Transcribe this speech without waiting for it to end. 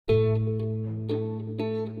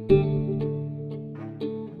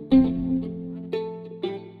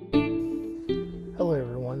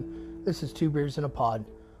This is Two Beers in a Pod.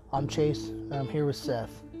 I'm Chase, and I'm here with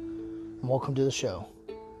Seth. And welcome to the show.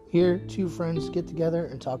 Here, two friends get together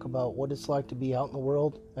and talk about what it's like to be out in the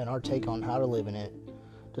world and our take on how to live in it.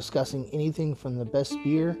 Discussing anything from the best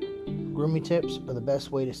beer, grooming tips, or the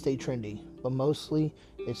best way to stay trendy. But mostly,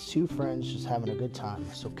 it's two friends just having a good time.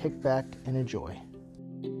 So kick back and enjoy.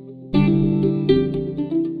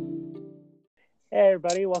 Hey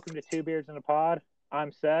everybody, welcome to Two Beers in a Pod.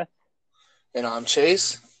 I'm Seth. And I'm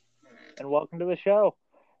Chase. And welcome to the show.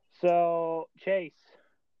 So, Chase,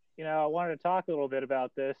 I wanted to talk a little bit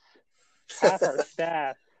about this. Half our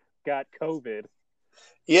staff got COVID.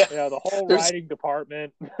 Yeah. The whole writing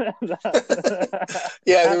department. Yeah,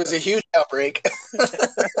 there was a huge outbreak.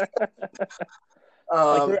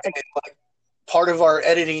 Part of our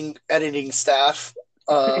editing staff.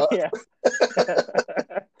 Yeah.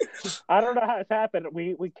 I don't know how it's happened.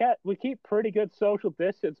 We keep pretty good social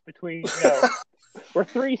distance between, we're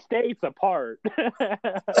 3 states apart.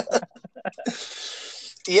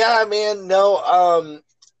 Yeah, man. No,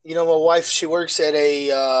 my wife, she works at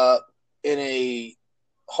in a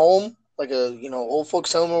home, like a, old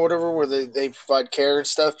folks home or whatever, where they provide care and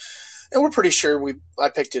stuff. And we're pretty sure I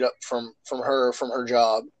picked it up from her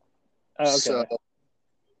job. Oh, okay. So,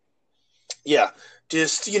 yeah,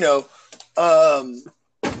 just,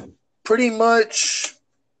 pretty much,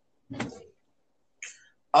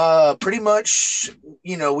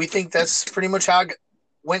 we think that's pretty much how it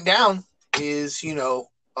went down is,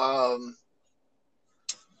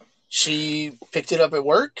 she picked it up at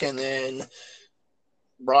work and then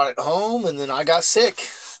brought it home, and then I got sick.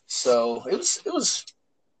 So it was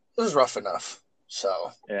rough enough.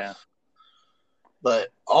 So, yeah.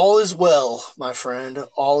 But all is well, my friend.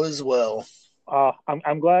 All is well.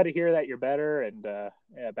 I'm glad to hear that you're better and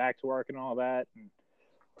back to work and all that.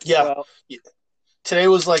 Yeah. Well, today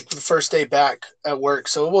was like the first day back at work,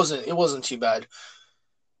 so it wasn't too bad.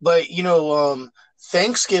 But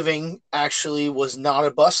Thanksgiving actually was not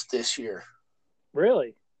a bust this year.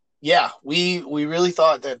 Really? Yeah, we really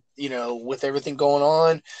thought that with everything going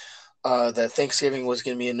on, that Thanksgiving was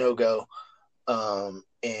going to be a no-go. And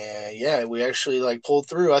yeah, we actually pulled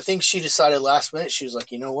through. I think she decided last minute. She was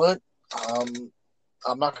like, you know what? I'm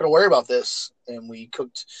not going to worry about this. And we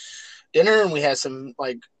cooked dinner, and we had some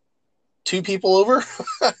 2 people over,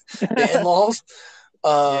 the in-laws.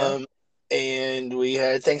 Yeah. And we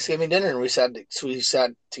had Thanksgiving dinner, and we sat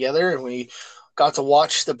together, and we got to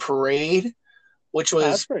watch the parade, which was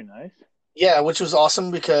that's pretty nice. Yeah, which was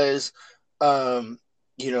awesome because,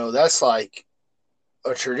 that's like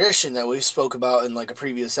a tradition that we spoke about in a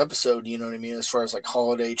previous episode. You know what I mean, as far as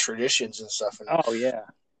holiday traditions and stuff. And oh yeah,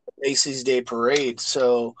 Macy's Day Parade.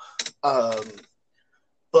 So,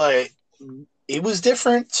 but it was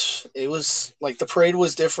different. It was the parade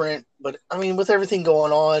was different, but I mean, with everything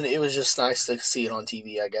going on, it was just nice to see it on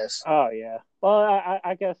TV, I guess. Oh yeah. Well,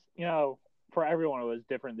 I guess for everyone it was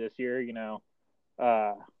different this year.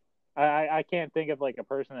 I can't think of a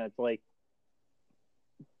person that's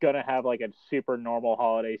gonna have a super normal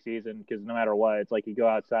holiday season, because no matter what, it's you go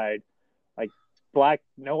outside.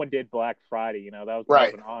 No one did Black Friday. That was more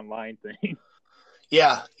of an online thing.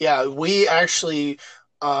 Yeah, we actually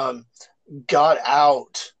got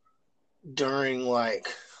out during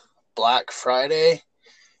Black Friday,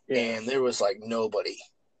 and there was nobody.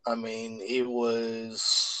 I mean, it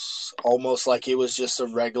was almost like it was just a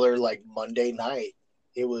regular Monday night.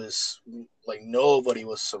 It was nobody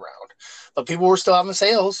was around, but people were still having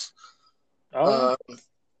sales. Oh, yeah.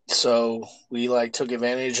 So we took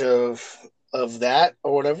advantage of that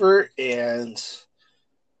or whatever, and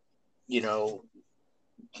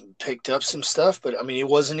picked up some stuff. But I mean, it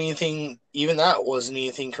wasn't anything. Even that wasn't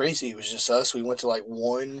anything crazy. It was just us. We went to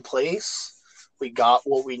one place. We got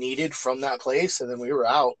what we needed from that place, and then we were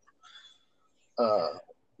out.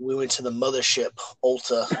 We went to the mothership,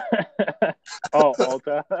 Ulta. Oh,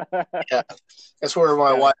 Ulta. Yeah, that's where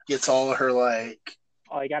my wife gets all of her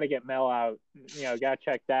Oh, you got to get mail out. Got to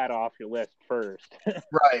check that off your list first.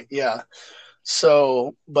 Right. Yeah.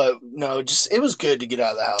 So, but no, it was good to get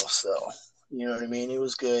out of the house, though. You know what I mean? It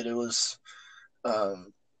was good. It was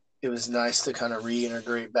nice to kind of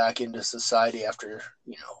reintegrate back into society after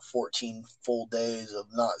 14 full days of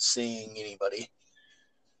not seeing anybody.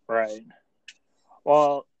 Right.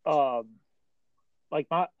 Well, I'll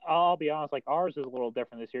be honest, ours is a little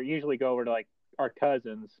different this year. Usually go over to our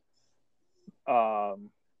cousins. But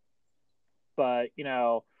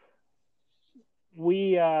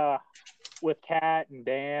we with Kat and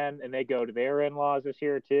Dan, and they go to their in-laws this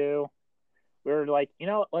year too. We were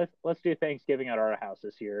let's do Thanksgiving at our house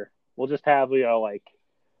this year. We'll just have my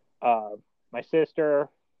sister,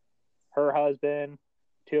 her husband,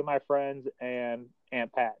 two of my friends, and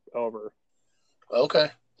Aunt Pat over.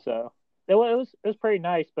 Okay. So it was pretty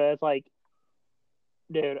nice, but it's like,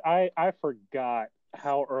 dude, I forgot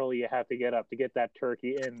how early you have to get up to get that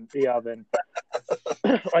turkey in the oven.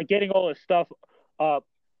 Like getting all this stuff up.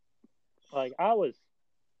 Like I was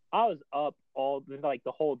up all like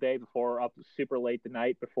the whole day before, up super late the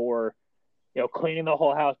night before, cleaning the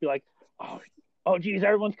whole house. Be like, oh, geez,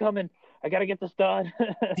 everyone's coming. I gotta get this done.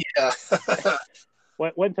 Yeah.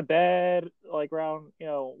 Went to bed like around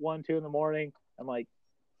 1, 2 in the morning. I'm like,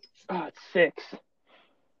 it's 6.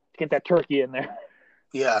 Get that turkey in there.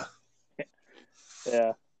 Yeah.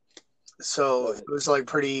 Yeah. So it was like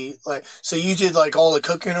pretty like. So you did like all the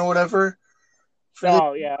cooking or whatever.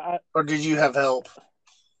 Oh yeah. Or did you have help?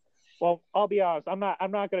 Well, I'll be honest. I'm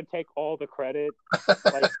not gonna take all the credit.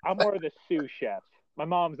 Like I'm more of the sous chef. My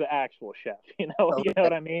mom's the actual chef. Okay. You know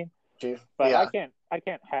what I mean. But yeah. I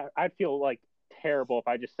can't have. I'd feel like terrible if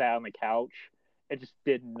I just sat on the couch and just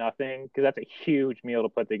did nothing, because that's a huge meal to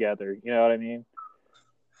put together. You know what I mean?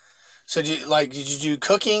 So did you do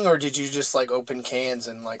cooking, or did you just like open cans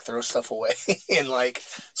and like throw stuff away and like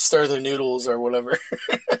stir the noodles or whatever?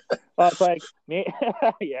 Well, it's like me.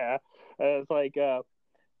 Yeah, it's like I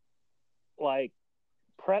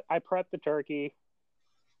prepped the turkey,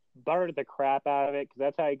 buttered the crap out of it, because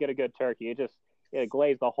that's how you get a good turkey. It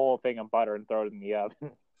glaze the whole thing in butter and throw it in the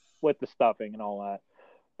oven with the stuffing and all that.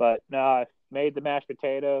 But no, I made the mashed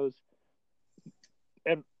potatoes,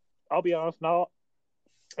 and I'll be honest, no,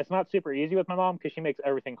 it's not super easy with my mom because she makes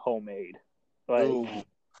everything homemade. Like, Ooh,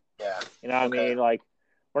 yeah, you know what I mean? Like,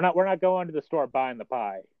 we're not going to the store buying the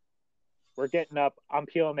pie. We're getting up. I'm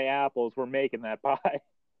peeling the apples. We're making that pie.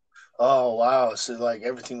 Oh wow! So like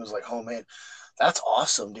everything was like homemade. That's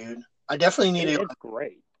awesome, dude. I definitely need to It's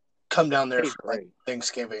great. come down there It's for like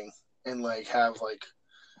Thanksgiving and like have like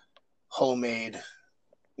homemade,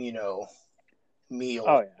 meal.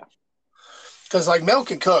 Oh yeah. Because like Mel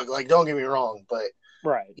can cook. Like, don't get me wrong, but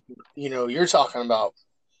Right. you're talking about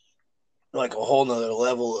like a whole nother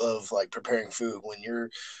level of like preparing food when you're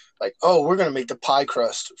like, oh, we're gonna make the pie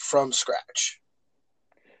crust from scratch.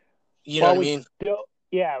 You know what I mean?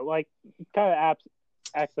 Yeah, like kind of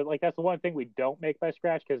accent. Like that's the one thing we don't make by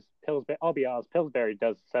scratch, because Pillsbury. I'll be honest, Pillsbury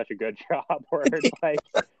does such a good job where it's like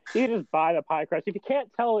you just buy the pie crust. If you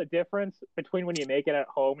can't tell the difference between when you make it at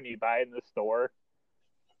home and you buy it in the store,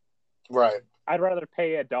 right? I'd rather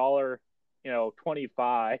pay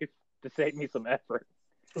 $1.25 to save me some effort.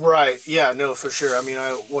 Right. Yeah. No, for sure. I mean,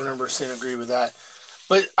 I 100% agree with that.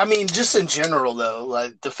 But I mean, just in general, though,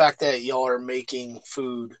 like the fact that y'all are making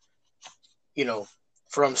food,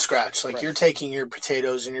 from scratch. Like you're taking your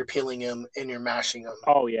potatoes and you're peeling them and you're mashing them.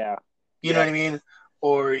 Oh yeah. You know what I mean?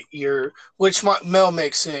 Or which Mel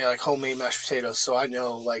makes like homemade mashed potatoes, so I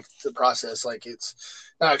know like the process. Like it's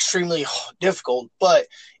not extremely difficult, but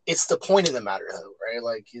it's the point of the matter, though, right?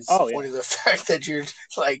 Like it's the point of the fact that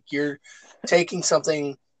you're taking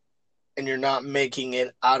something and you're not making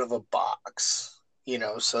it out of a box.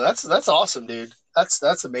 So that's awesome, dude.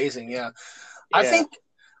 That's amazing. Yeah.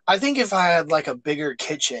 I think if I had like a bigger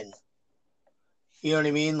kitchen, you know what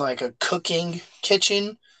I mean? Like a cooking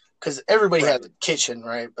kitchen, because everybody has a kitchen,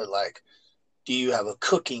 right? But like, do you have a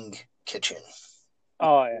cooking kitchen?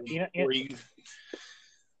 Oh yeah.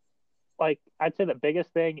 Like I'd say the biggest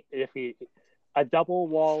thing, a double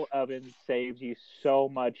wall oven saves you so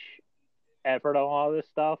much effort on all this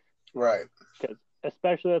stuff. Right. Because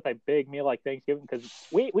especially with a big meal like Thanksgiving, because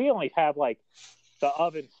we only have like the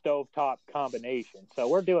oven stovetop combination, so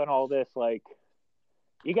we're doing all this like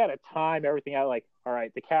you got to time everything out. Like, all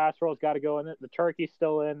right, the casserole's got to go in, the turkey's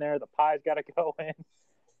still in there, the pie's got to go in.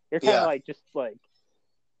 You're kind of like just like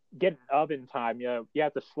getting oven time. You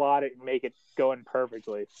have to slot it and make it go in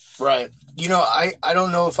perfectly. Right. I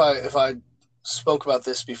don't know if I spoke about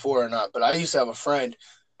this before or not, but I used to have a friend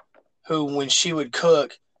who, when she would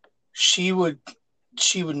cook, she would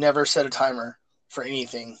never set a timer for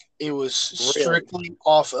anything. It was strictly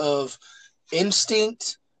off of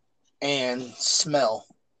instinct and smell.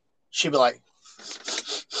 She'd be like,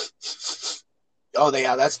 oh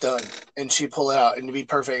yeah, that's done, and she'd pull it out and it'd be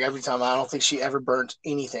perfect every time. I don't think she ever burnt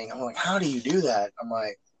anything. I'm like, how do you do that?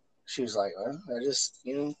 She was like, well, I just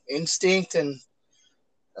instinct, and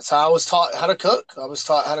that's how I was taught how to cook. I was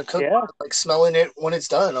taught how to cook, like smelling it when it's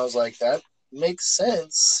done. I was like, that makes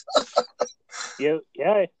sense.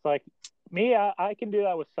 It's like me. I can do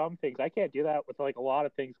that with some things. I can't do that with like a lot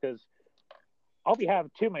of things, because I'll be having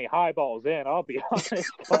too many highballs in. I'll be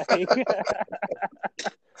honest. Like,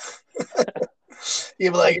 you'd be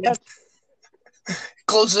like,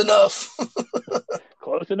 close enough.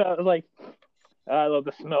 Close enough. Like, I love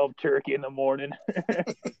the smell of turkey in the morning.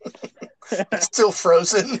 It's still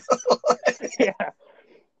frozen. Yeah.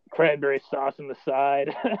 Cranberry sauce on the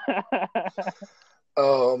side.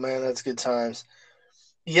 Oh man, that's good times.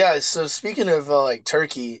 Yeah, so speaking of like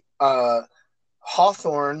turkey,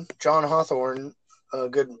 Hawthorne, John Hawthorne, a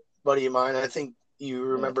good buddy of mine. I think you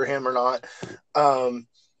remember him or not.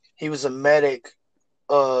 He was a medic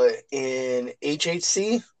in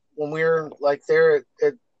HHC when we were like there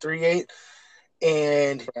at 38,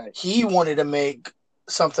 and Right. he wanted to make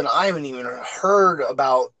something I haven't even heard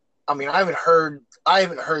about. I mean, I haven't heard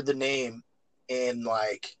the name in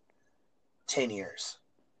like 10 years.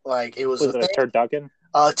 Like it was Was it a turducken?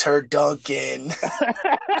 turducken.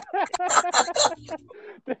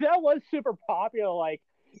 That was super popular, like,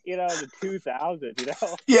 in the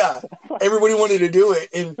 2000s, Yeah, everybody wanted to do it,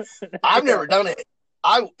 and I've never done it.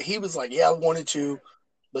 He was like, yeah, I wanted to,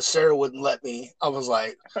 but Sarah wouldn't let me. I was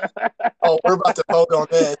like, oh, we're about to vote on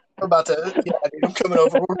this. We're about to, yeah, dude, I'm coming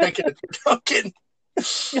over. We're making a turducken.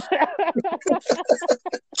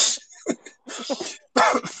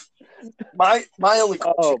 my only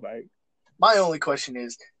question, Oh my! my only question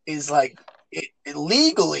is like,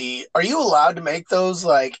 legally, are you allowed to make those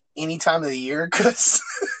like any time of the year? Because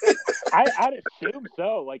I'd assume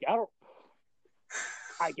so. Like,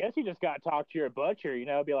 I guess you just got to talk to your butcher.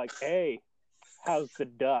 Be like, hey, how's the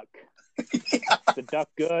duck? yeah, The duck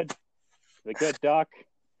good? The good duck?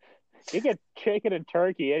 You get chicken and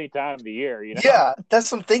turkey any time of the year. yeah,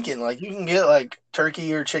 that's what I'm thinking. Like, you can get like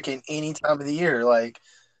turkey or chicken any time of the year. Like,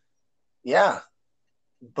 yeah,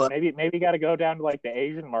 but Maybe you got to go down to like the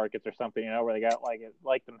Asian markets or something. Where they got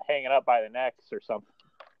like them hanging up by the necks or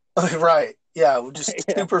something. right, yeah, just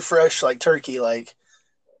Yeah. super fresh like turkey. Like,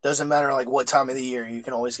 doesn't matter like what time of the year, you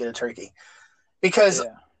can always get a turkey. Because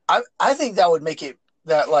Yeah. I think that would make it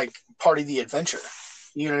that like part of the adventure.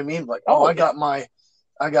 You know what I mean? Like, Oh, I got my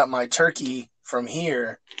turkey from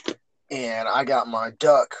here, and I got my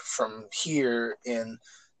duck from here, and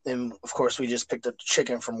then of course we just picked up the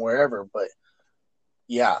chicken from wherever. But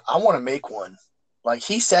yeah, I want to make one. Like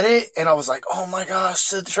he said it, and I was like, oh my gosh,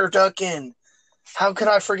 the turducken! How could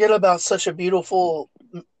I forget about such a beautiful,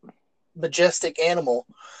 majestic animal?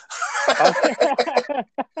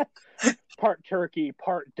 Part turkey,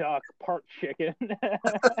 part duck, part chicken.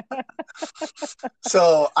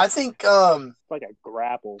 So I think, It's like a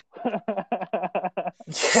grapple.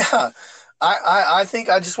 yeah, I think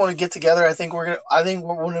I just want to get together. I think what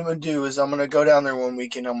we're gonna do is I'm gonna go down there one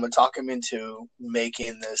week and I'm gonna talk him into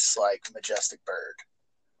making this like majestic bird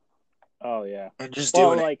Oh yeah. and just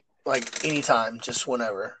Well, doing it like anytime, just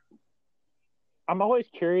whenever. I'm always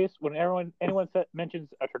curious when anyone mentions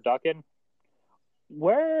a turducken,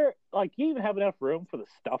 where you even have enough room for the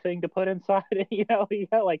stuffing to put inside it. You got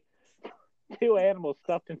like two animals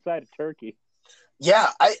stuffed inside a turkey. Yeah,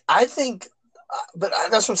 I think, but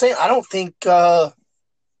that's what I'm saying. I don't think. I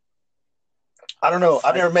don't know.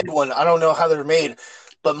 I've never made one. I don't know how they're made.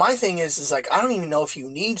 But my thing is like I don't even know if you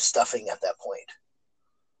need stuffing at that point.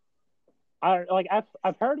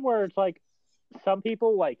 I've heard where it's like some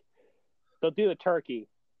people they'll do the turkey,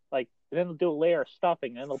 and then they'll do a layer of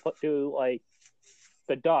stuffing, and then they'll do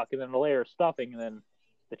the duck, and then a layer of stuffing, and then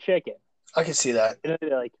the chicken. I can see that. And then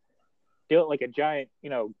they do it like a giant,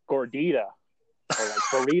 gordita or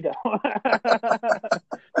burrito.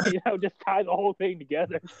 Just tie the whole thing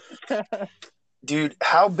together. Dude,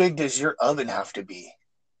 how big does your oven have to be?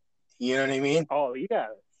 You know what I mean? Oh, you got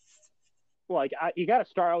you got to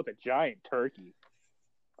start out with a giant turkey.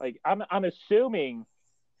 I'm assuming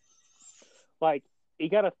you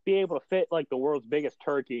got to be able to fit the world's biggest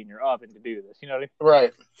turkey in your oven to do this. You know what I mean?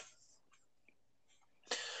 Right.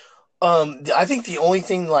 I think the only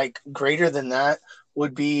thing greater than that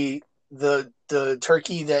would be the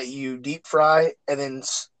turkey that you deep fry and then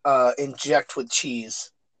inject with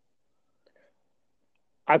cheese.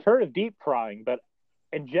 I've heard of deep frying, but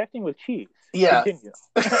injecting with cheese. Yeah. Continue.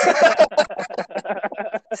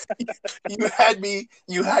 You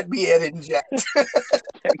had me at inject.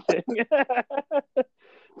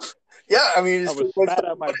 Yeah, I mean, I was spat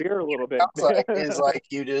out my beer a little bit. Is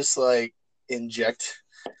you just inject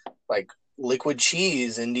liquid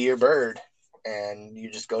cheese into your bird, and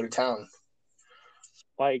you just go to town.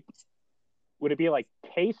 Would it be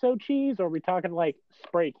queso cheese, or are we talking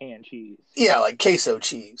spray can cheese? Yeah, queso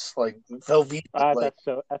cheese, Velveeta.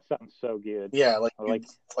 That sounds so good. Yeah,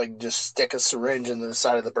 just stick a syringe in the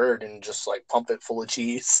side of the bird and just pump it full of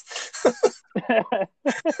cheese,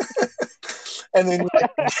 and then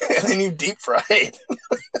you deep fry it.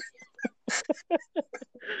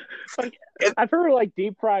 Like, I've heard like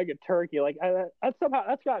deep frying a turkey, like that's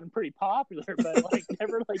gotten pretty popular, but like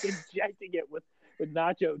never like injecting it with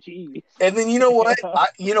nacho cheese. And then you know what? You know?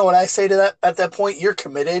 You know what I say to that at that point? You're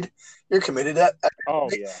committed. You're committed. Oh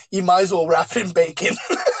yeah. You might as well wrap it in bacon.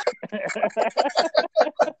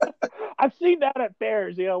 I've seen that at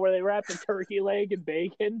fairs, you know, where they wrap the turkey leg in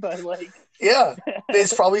bacon, but like, Yeah,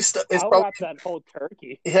 it's probably I'll wrap that whole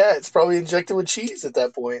turkey. Yeah, it's probably injected with cheese at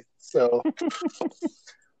that point. So,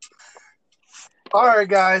 all right,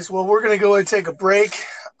 guys. Well, we're gonna go and take a break,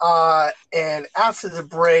 and after the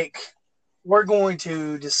break, we're going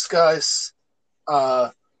to discuss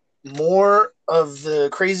more of the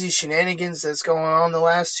crazy shenanigans that's going on the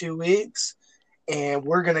last 2 weeks. And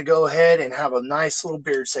we're going to go ahead and have a nice little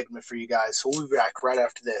beard segment for you guys. So we'll be back right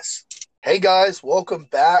after this. Hey, guys. Welcome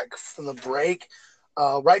back from the break.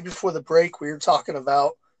 Right before the break, we were talking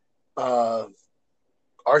about our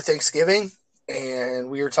Thanksgiving. And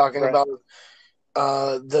we were talking about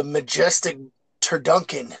the majestic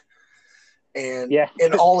Turduncan and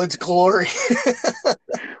in all its glory.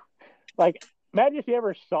 Like, imagine if you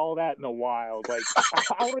ever saw that in the wild. Like,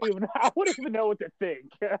 I wouldn't even know what to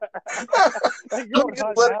think. Like,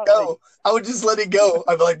 I would just let it go.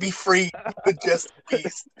 I'd be like, be free, just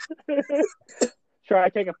peace. Try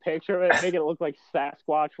to take a picture of it, make it look like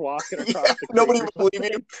Sasquatch walking across the creek. Nobody believed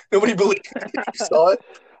you. Nobody believed you. You saw it.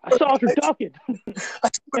 I saw it ducking. I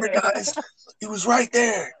swear, guys, it was right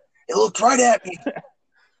there. It looked right at me.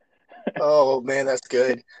 Oh man, that's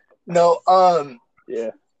good. No,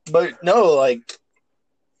 yeah. But no, like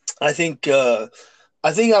I think I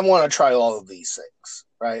want to try all of these things,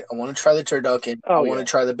 right? I want to try the turducken. I want to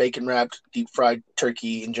try the bacon wrapped deep fried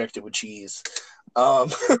turkey injected with cheese. Oh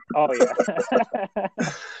yeah.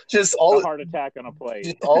 Just all a heart attack on a plate.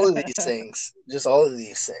 Just all of these things. Just all of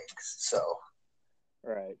these things. So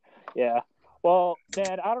right. Yeah. Well,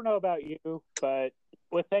 man, I don't know about you, but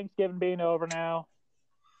with Thanksgiving being over now,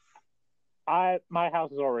 my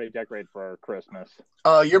house is already decorated for Christmas.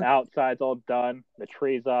 The outside's all done. The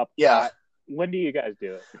tree's up. Yeah. When do you guys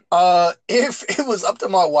do it? If it was up to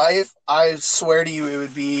my wife, I swear to you, it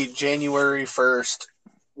would be January 1st,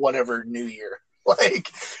 whatever New Year.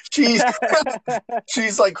 Like she's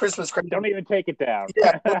like Christmas crazy. Don't even take it down.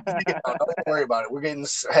 Yeah, don't worry about it. We're getting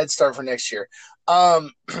a head start for next year.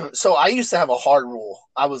 So I used to have a hard rule.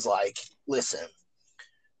 I was like, listen,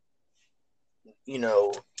 you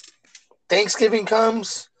know, Thanksgiving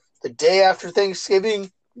comes, the day after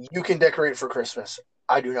Thanksgiving, you can decorate for Christmas.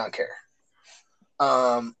 I do not care.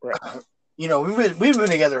 You know, we've been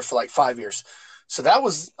together for like 5 years. So that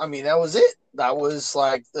was it. That was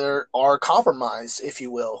like our compromise, if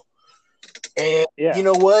you will. And you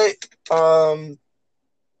know what?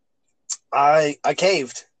 I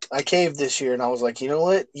caved. I caved this year and I was like, you know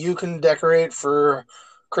what? You can decorate for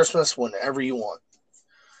Christmas whenever you want.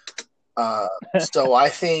 So I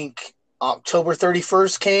think October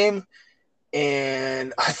 31st came,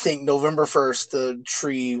 and I think November 1st, the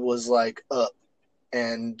tree was like up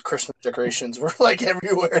and Christmas decorations were like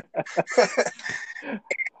everywhere.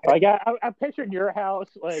 Like I'm picturing your house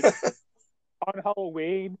like on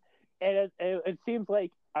Halloween, and it seems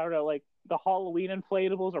like, I don't know, like the Halloween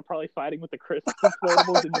inflatables are probably fighting with the Christmas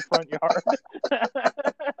inflatables in the front yard.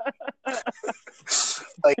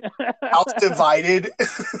 Like house divided.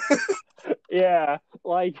 Yeah,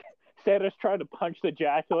 like Santa's trying to punch the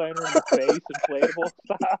jack-o'-lantern in the face, inflatable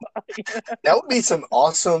style. That would be some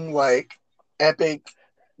awesome, like, epic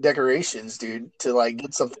decorations, dude, to, like,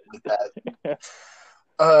 get something like that.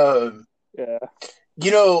 Yeah.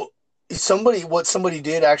 You know, what somebody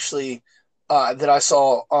did actually, that I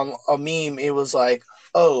saw on a meme, it was like,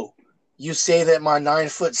 oh, you say that my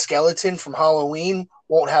 9-foot skeleton from Halloween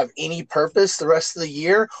won't have any purpose the rest of the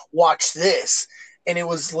year? Watch this. And it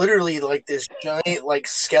was literally like this giant like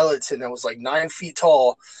skeleton that was like 9 feet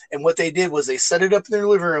tall. And what they did was they set it up in their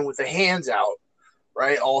living room with the hands out,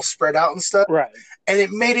 right? All spread out and stuff. Right. And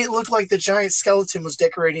it made it look like the giant skeleton was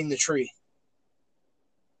decorating the tree.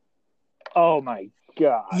 Oh my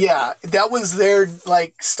God. Yeah, that was their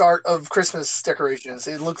like start of Christmas decorations.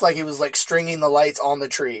 It looked like it was like stringing the lights on the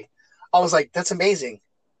tree. I was like, that's amazing.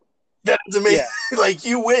 That's amazing. Yeah. Like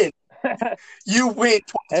you win. You win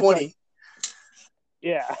 2020.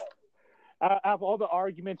 Yeah. Out of all the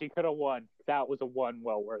arguments you could have won, that was a one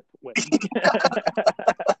well worth winning.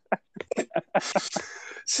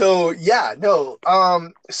 So, yeah, no.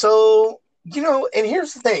 So, you know, and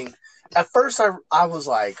here's the thing. At first, I was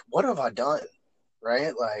like, what have I done?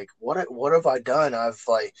 Right? Like, what have I done? I've,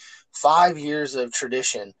 like, 5 years of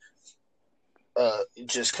tradition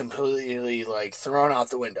just completely, like, thrown out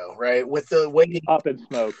the window, right? With the waiting. Up in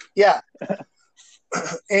smoke. Yeah.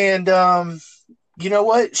 And you know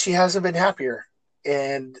what? She hasn't been happier.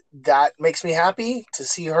 And that makes me happy to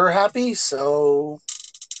see her happy. So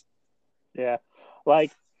Yeah.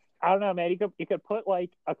 Like, I don't know, man. You could put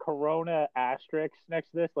like a Corona asterisk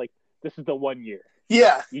next to this. Like, this is the 1 year.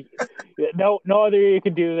 yeah. You, no other year you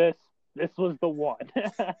can do this. This was the one.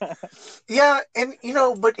 Yeah, and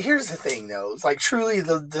but here's the thing though. It's like truly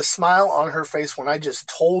the smile on her face when I just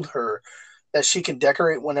told her that she can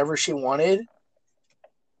decorate whenever she wanted.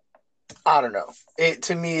 I don't know. It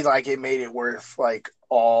to me like it made it worth like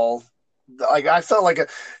all like I felt like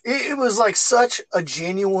it was like such a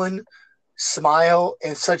genuine smile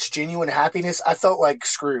and such genuine happiness. I felt like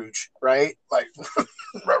Scrooge, right? Like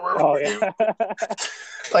Oh yeah.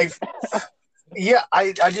 like yeah,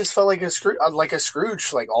 I just felt like a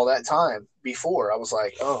Scrooge like all that time before. I was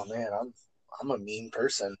like, "Oh man, I'm a mean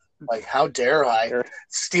person. Like how dare I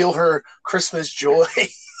steal her Christmas joy?"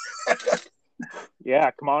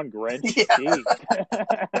 Yeah, come on, Grinch. Yeah.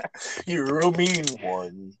 You're a mean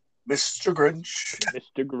one, Mr. Grinch.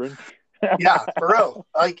 Mr. Grinch. Yeah, for real.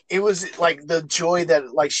 Like it was like the joy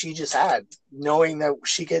that like she just had, knowing that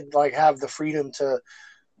she could like have the freedom to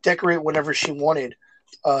decorate whenever she wanted,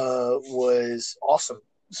 was awesome.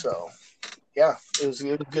 So yeah, it was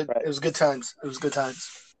good. Right. It was good times. It was good times.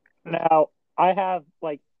 Now I have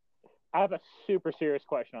a super serious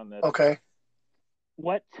question on this. Okay.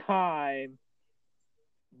 What time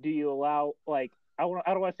do you allow? Like, I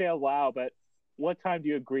don't want to say allow, but what time do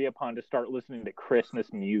you agree upon to start listening to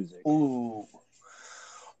Christmas music? Ooh.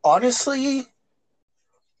 Honestly,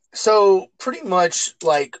 so pretty much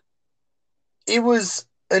like it was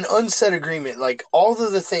an unsaid agreement. Like all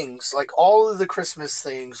of the things, like all of the Christmas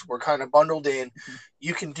things were kind of bundled in. Mm-hmm.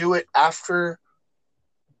 You can do it after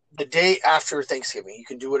the day after Thanksgiving. You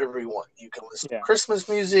can do whatever you want. You can listen to Christmas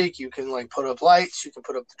music. You can like put up lights. You can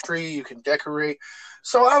put up the tree. You can decorate.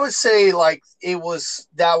 So I would say like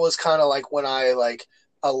that was kind of like when I like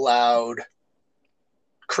allowed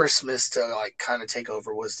Christmas to like kind of take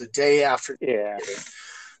over was the day after. Yeah.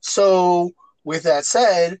 So with that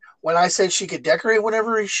said, when I said she could decorate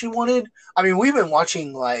whenever she wanted, I mean we've been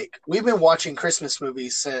watching Christmas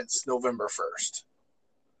movies since November 1st.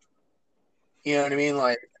 You know what I mean?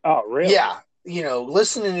 Like, oh, really? Yeah,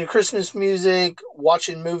 listening to Christmas music,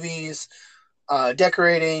 watching movies,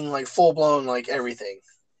 decorating, like full blown, like everything.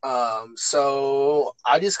 So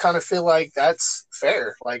I just kind of feel like that's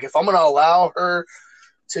fair. Like, if I'm gonna allow her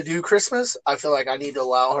to do Christmas, I feel like I need to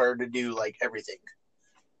allow her to do like everything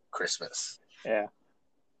Christmas. Yeah,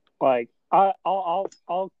 like I'll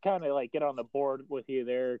kind of like get on the board with you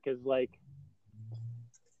there because like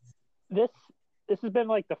this has been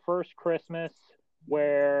like the first Christmas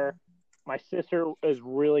where my sister has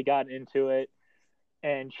really gotten into it,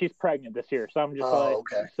 and she's pregnant this year. So I'm just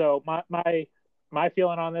okay. So my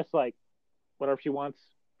feeling on this, like, whatever she wants,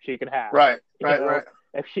 she can have. Right.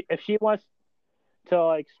 If she wants to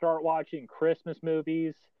like start watching Christmas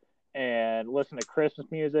movies and listen to Christmas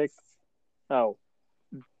music, then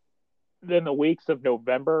the weeks of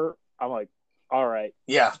November, I'm like, all right,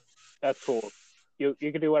 yeah, that's cool. You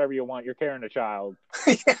can do whatever you want. You're carrying a child,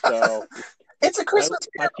 yeah. So it's a Christmas.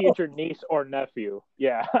 My future niece or nephew,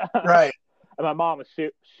 yeah, right. And my mom was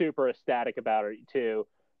super ecstatic about it too,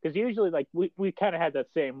 because usually like we kind of had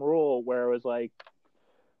that same rule where it was like,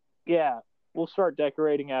 yeah, we'll start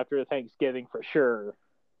decorating after Thanksgiving for sure,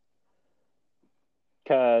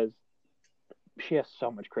 because she has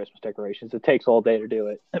so much Christmas decorations. It takes all day to do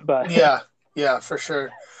it, but yeah, for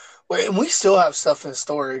sure. And we still have stuff in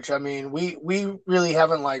storage. I mean, we really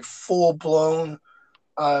haven't like full blown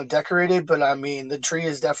decorated, but I mean the tree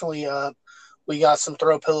is definitely up. We got some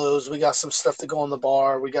throw pillows. We got some stuff to go on the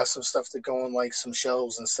bar. We got some stuff to go on like some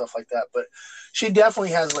shelves and stuff like that. But she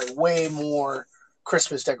definitely has like way more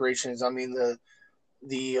Christmas decorations. I mean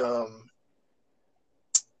the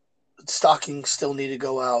stockings still need to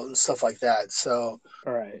go out and stuff like that. So,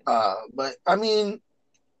 all right. But I mean,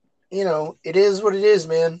 it is what it is,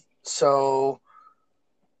 man. So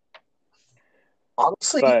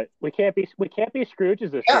honestly, but we can't be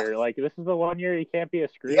Scrooges this year. Like, this is the 1 year you can't be a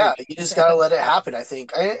Scrooge. Yeah, you just gotta let it happen. I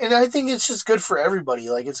think, and I think it's just good for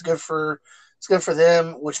everybody. Like, it's good for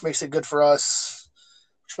them, which makes it good for us,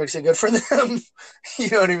 which makes it good for them. You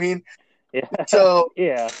know what I mean? Yeah. So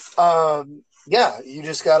yeah. Yeah, you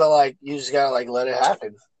just gotta let it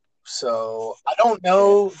happen. So I don't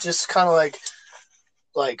know, just kind of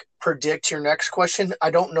like predict your next question.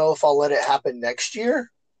 I don't know if I'll let it happen next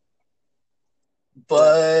year,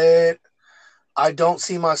 but I don't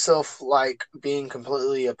see myself like being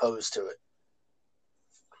completely opposed to it.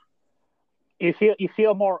 you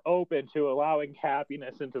feel more open to allowing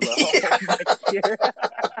happiness into the home next year.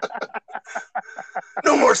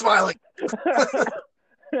 No more smiling.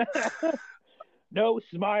 No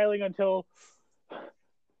smiling until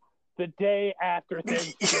the day after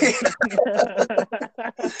Thanksgiving.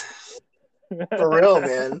 For real,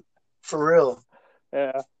 man. For real.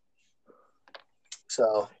 Yeah.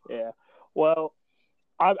 So. Yeah. Well,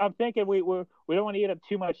 I'm thinking we don't want to eat up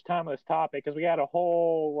too much time on this topic because we got a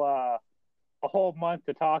whole month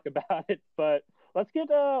to talk about it. But let's get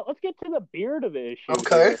to the beard of the issue.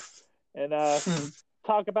 Okay. Here and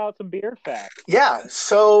talk about some beard facts. Yeah.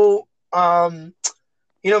 So, you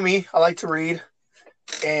know me, I like to read,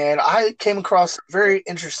 and I came across a very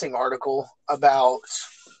interesting article about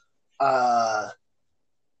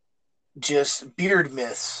just beard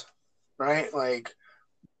myths, right? Like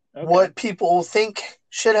what people think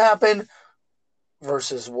should happen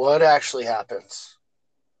versus what actually happens.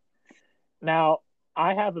 Now,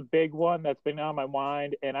 I have a big one that's been on my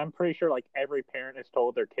mind, and I'm pretty sure like every parent has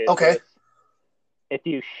told their kids this. If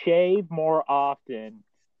you shave more often,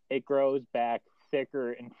 it grows back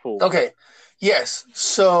thicker and fuller. Okay. Yes.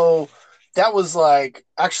 So that was like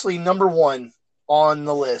actually number one on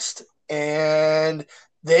the list. And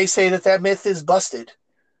they say that myth is busted.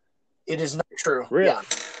 It is not true. Really? Yeah.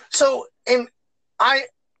 So, and I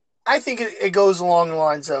think it goes along the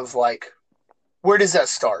lines of like, where does that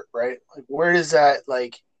start, right? Like, where does that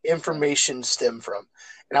like information stem from?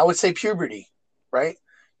 And I would say puberty, right?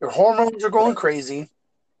 Your hormones are going crazy.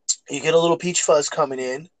 You get a little peach fuzz coming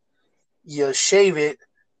in. You shave it,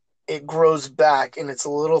 it grows back, and it's a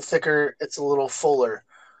little thicker. It's a little fuller.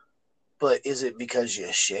 But is it because you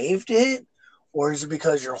shaved it, or is it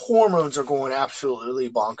because your hormones are going absolutely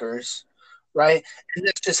bonkers, right? And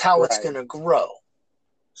that's just how it's going to grow.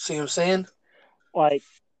 See what I'm saying? Like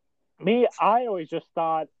me, I always just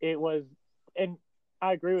thought it was, and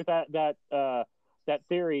I agree with that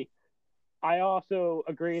theory. I also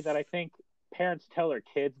agree that I think parents tell their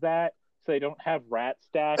kids that so they don't have rat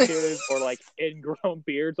stashes or like ingrown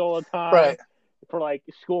beards all the time. Right. For like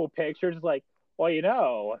school pictures, like, well,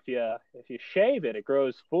 if you shave it, it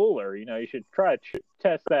grows fuller. You should try to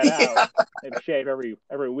test that out. Maybe shave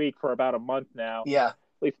every week for about a month now. Yeah. At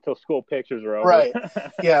least until school pictures are over. Right.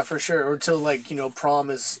 Yeah, for sure. Or until like, prom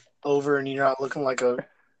is over and you're not looking like a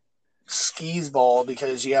skis ball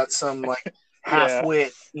because you got some like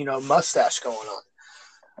half-wit, mustache going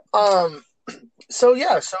on. So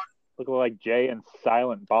looking like Jay and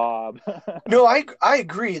Silent Bob. No, I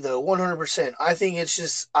agree though, 100%. I think it's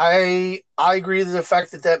just I agree with the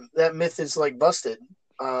fact that myth is like busted.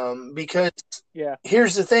 Because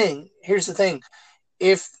here's the thing.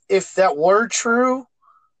 If that were true,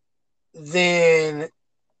 then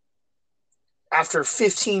after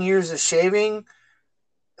 15 years of shaving,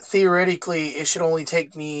 theoretically, it should only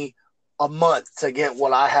take me a month to get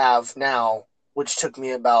what I have now, which took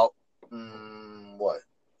me about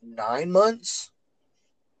 9 months.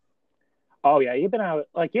 Oh yeah, you've been out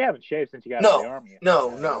like you haven't shaved since you got out of the army.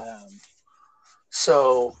 No.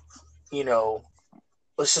 So,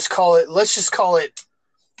 let's just call it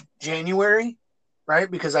January,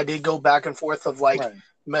 right? Because I did go back and forth of like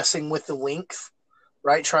messing with the length,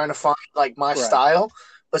 right? Trying to find like my style.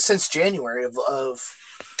 But since January of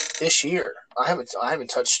this year, I haven't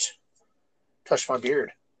touched my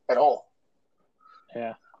beard at all.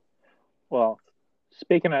 Yeah. Well,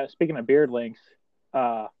 speaking of beard lengths,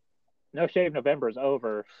 No Shave November is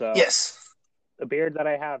over. So yes, the beard that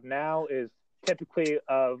I have now is typically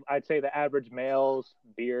of I'd say the average male's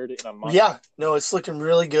beard in a month. Yeah, no, it's looking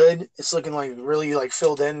really good. It's looking like really like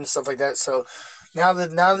filled in and stuff like that. So now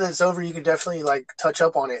that it's over, you can definitely like touch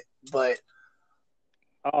up on it. But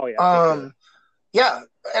yeah,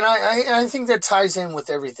 and I think that ties in with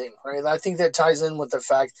everything, right? I think that ties in with the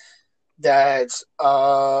fact that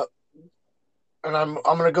and I'm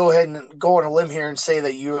going to go ahead and go on a limb here and say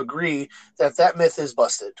that you agree that myth is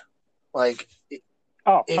busted. Like,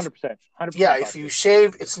 100%. Yeah, if you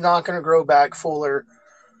shave, it's not going to grow back fuller,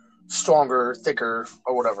 stronger, thicker,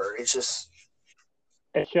 or whatever. It's just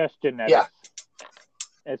genetics. Yeah.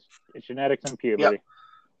 It's genetics and puberty. Yep.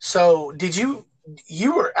 So,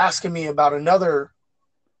 you were asking me about another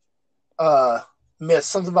myth,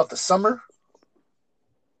 something about the summer?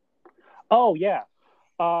 Oh, yeah.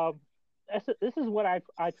 This is what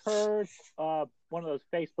I've heard one of those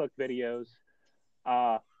Facebook videos.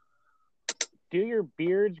 Do your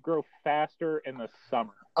beards grow faster in the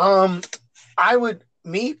summer? I would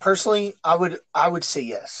say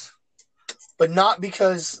yes, but not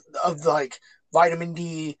because of like vitamin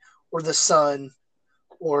D or the sun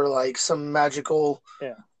or like some magical,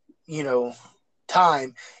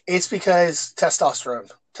 time, it's because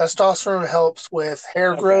testosterone. Testosterone helps with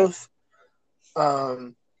hair growth.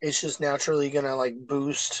 It's just naturally gonna like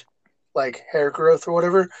boost like hair growth or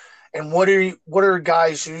whatever. And what are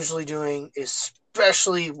guys usually doing,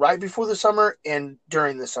 especially right before the summer and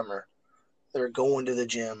during the summer? They're going to the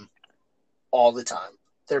gym all the time.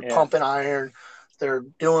 They're pumping iron. They're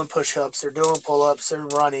doing push-ups. They're doing pull-ups. They're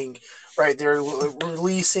running. Right, they're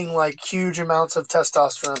releasing like huge amounts of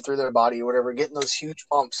testosterone through their body or whatever, getting those huge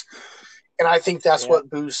pumps. And I think that's what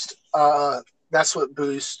boosts.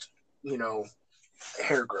 You know,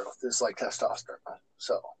 hair growth is like testosterone.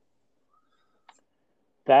 So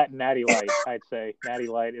that Natty Light, I'd say Natty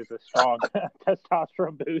Light is a strong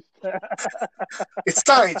testosterone boost. It's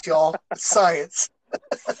science, y'all. It's science.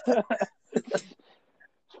 It's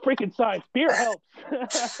freaking science. Beer helps.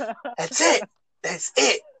 That's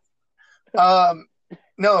it.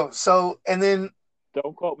 No. So and then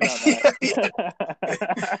don't quote me on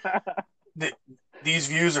that. These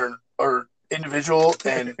views are individual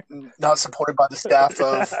and not supported by the staff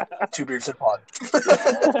of Two Beards and Pod.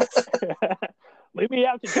 Leave me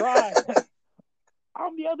out to dry.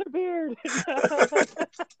 I'm the other beard.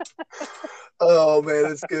 Oh man,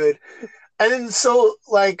 that's good. And then so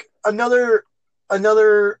like another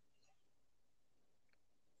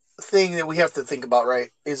thing that we have to think about,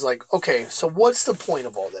 right, is like, okay, so what's the point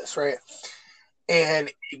of all this, right?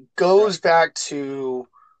 And it goes back to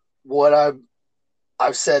what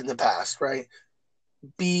I've said in the past, right?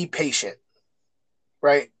 Be patient,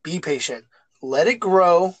 right? Be patient. Let it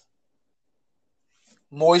grow.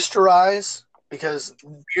 Moisturize, because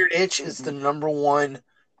beard itch is the number one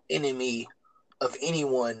enemy of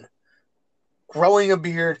anyone growing a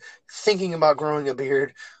beard, thinking about growing a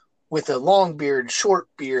beard, with a long beard, short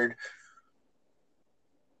beard,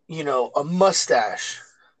 a mustache.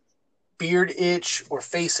 Beard itch or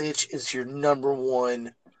face itch is your number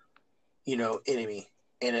one, enemy.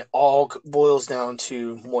 And it all boils down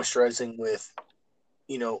to moisturizing with,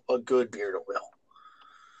 a good beard oil.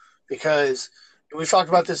 Because we've talked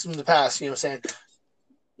about this in the past, saying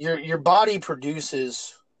your body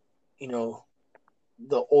produces,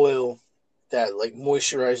 the oil that like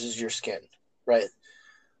moisturizes your skin, right?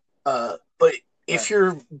 But if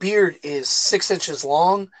your beard is 6 inches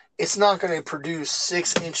long, it's not going to produce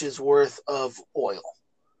 6 inches worth of oil,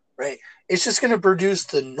 right? It's just going to produce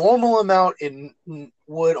the normal amount it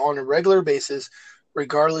would on a regular basis,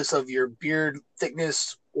 regardless of your beard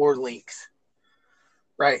thickness or length,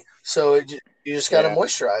 right? So you just got to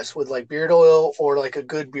moisturize with like beard oil or like a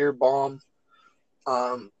good beard balm.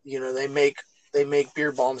 They make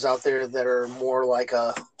beard balms out there that are more like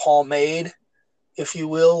a pomade, if you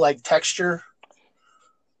will, like texture.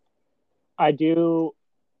 I do.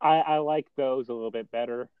 I like those a little bit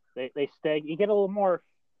better. They stay. You get a little more,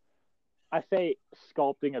 I say,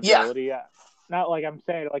 sculpting ability. Yeah. Not like I'm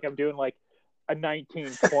saying like I'm doing like a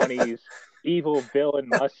 1920s evil villain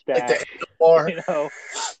mustache. Handlebar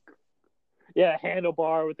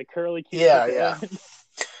with the curly cue. Yeah.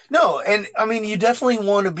 No, and I mean you definitely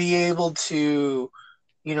want to be able to,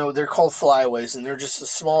 they're called flyaways, and they're just the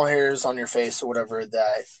small hairs on your face or whatever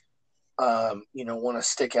that want to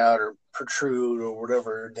stick out or protrude or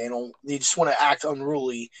whatever. They just want to act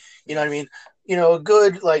unruly. You know what I mean? A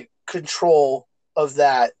good like control of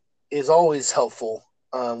that is always helpful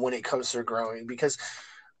when it comes to growing, because,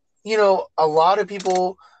 a lot of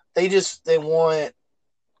people, they want,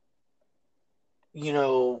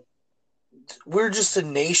 we're just a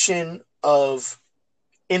nation of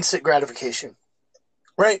instant gratification,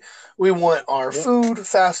 right? We want our food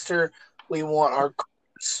faster. We want our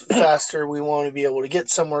faster. We want to be able to get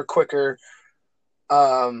somewhere quicker.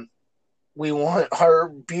 We want our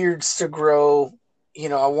beards to grow.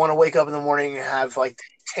 I want to wake up in the morning and have like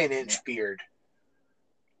 10-inch beard.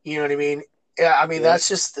 You know what I mean? Yeah, I mean that's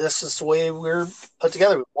just the way we're put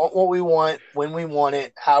together. We want what we want, when we want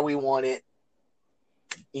it, how we want it,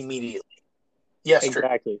 immediately. Yes,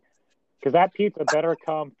 exactly. Because that pizza better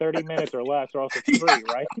come 30 minutes or less, or else it's free,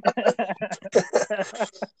 right?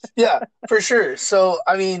 Yeah, for sure. So,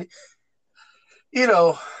 I mean,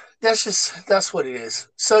 that's what it is.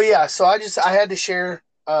 So, yeah, I had to share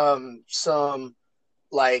some,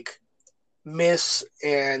 like, myths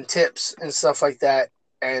and tips and stuff like that.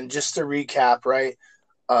 And just to recap, right?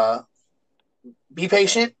 Be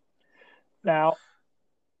patient. Now,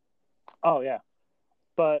 oh, yeah.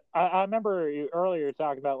 But I remember you earlier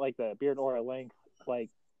talking about like the beard oil length.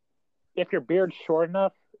 Like, if your beard's short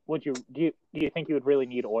enough, do you think you would really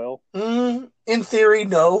need oil? In theory,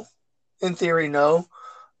 no.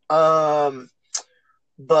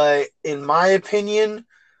 But in my opinion,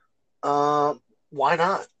 why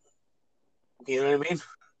not? You know what I mean?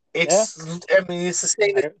 It's the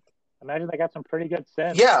same. I imagine they got some pretty good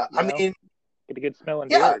scent. Yeah, I mean, get a good smell in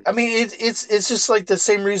beard. I mean it's just like the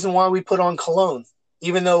same reason why we put on cologne.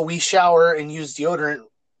 Even though we shower and use deodorant,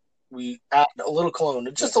 we add a little cologne,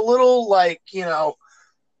 just a little like pizzazz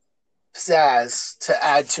to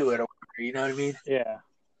add to it. Or whatever, you know what I mean? Yeah.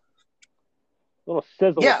 A little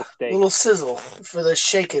sizzle Yeah, with the steak. A little sizzle for the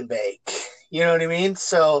shake and bake. You know what I mean?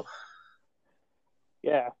 So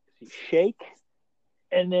yeah, you shake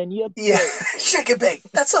and then you shake and bake.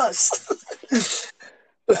 That's us.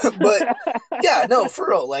 But yeah, no, for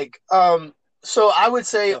real. Like, so I would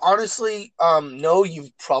say honestly, no, you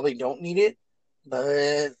probably don't need it,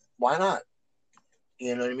 but why not?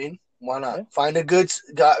 You know what I mean? Why not? Yeah. Find a good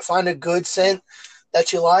scent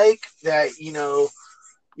that you like that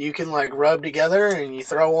you can like rub together and you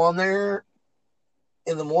throw on there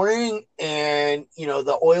in the morning, and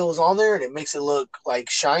the oil is on there and it makes it look like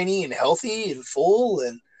shiny and healthy and full,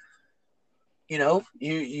 and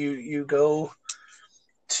you go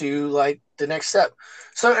to like the next step.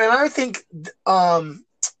 So, and I think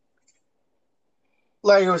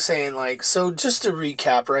like I was saying, like, so just to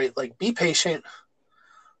recap, right? Like, be patient,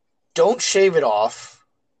 don't shave it off,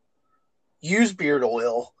 use beard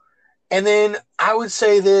oil. And then I would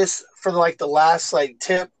say this for like the last like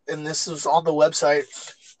tip, and this is on the website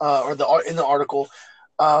or in the article.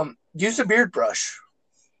 Use a beard brush,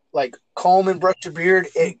 like comb and brush your beard.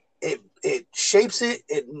 It shapes it.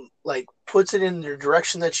 It like puts it in the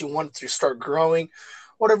direction that you want it to start growing,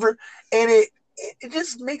 whatever. And it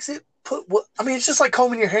just makes it it's just like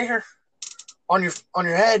combing your hair on your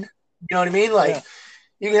head. You know what I mean? Like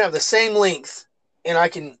you can have the same length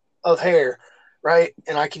of hair, right?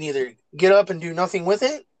 And I can either get up and do nothing with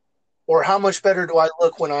it, or how much better do I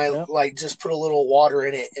look when I like just put a little water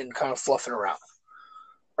in it and kind of fluff it around,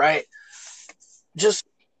 right? Just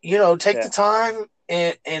take the time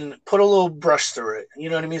and put a little brush through it. You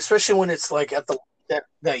know what I mean? Especially when it's like at the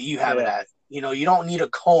that you have it at. You don't need a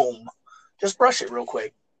comb. Just brush it real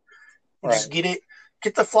quick. Right. Just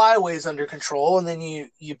get the flyaways under control, and then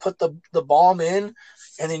you put the balm in,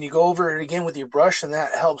 and then you go over it again with your brush, and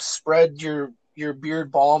that helps spread your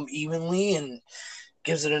beard balm evenly and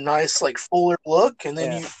gives it a nice like fuller look, and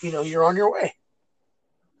then you're on your way.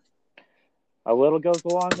 A little goes a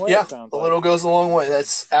long way. Yeah, a little goes a long way.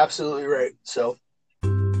 That's absolutely right. So.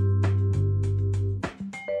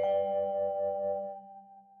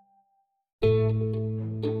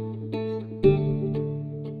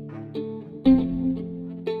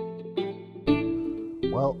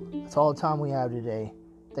 Well, that's all the time we have today.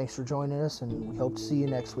 Thanks for joining us, and we hope to see you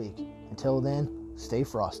next week. Until then, stay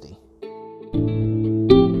frosty.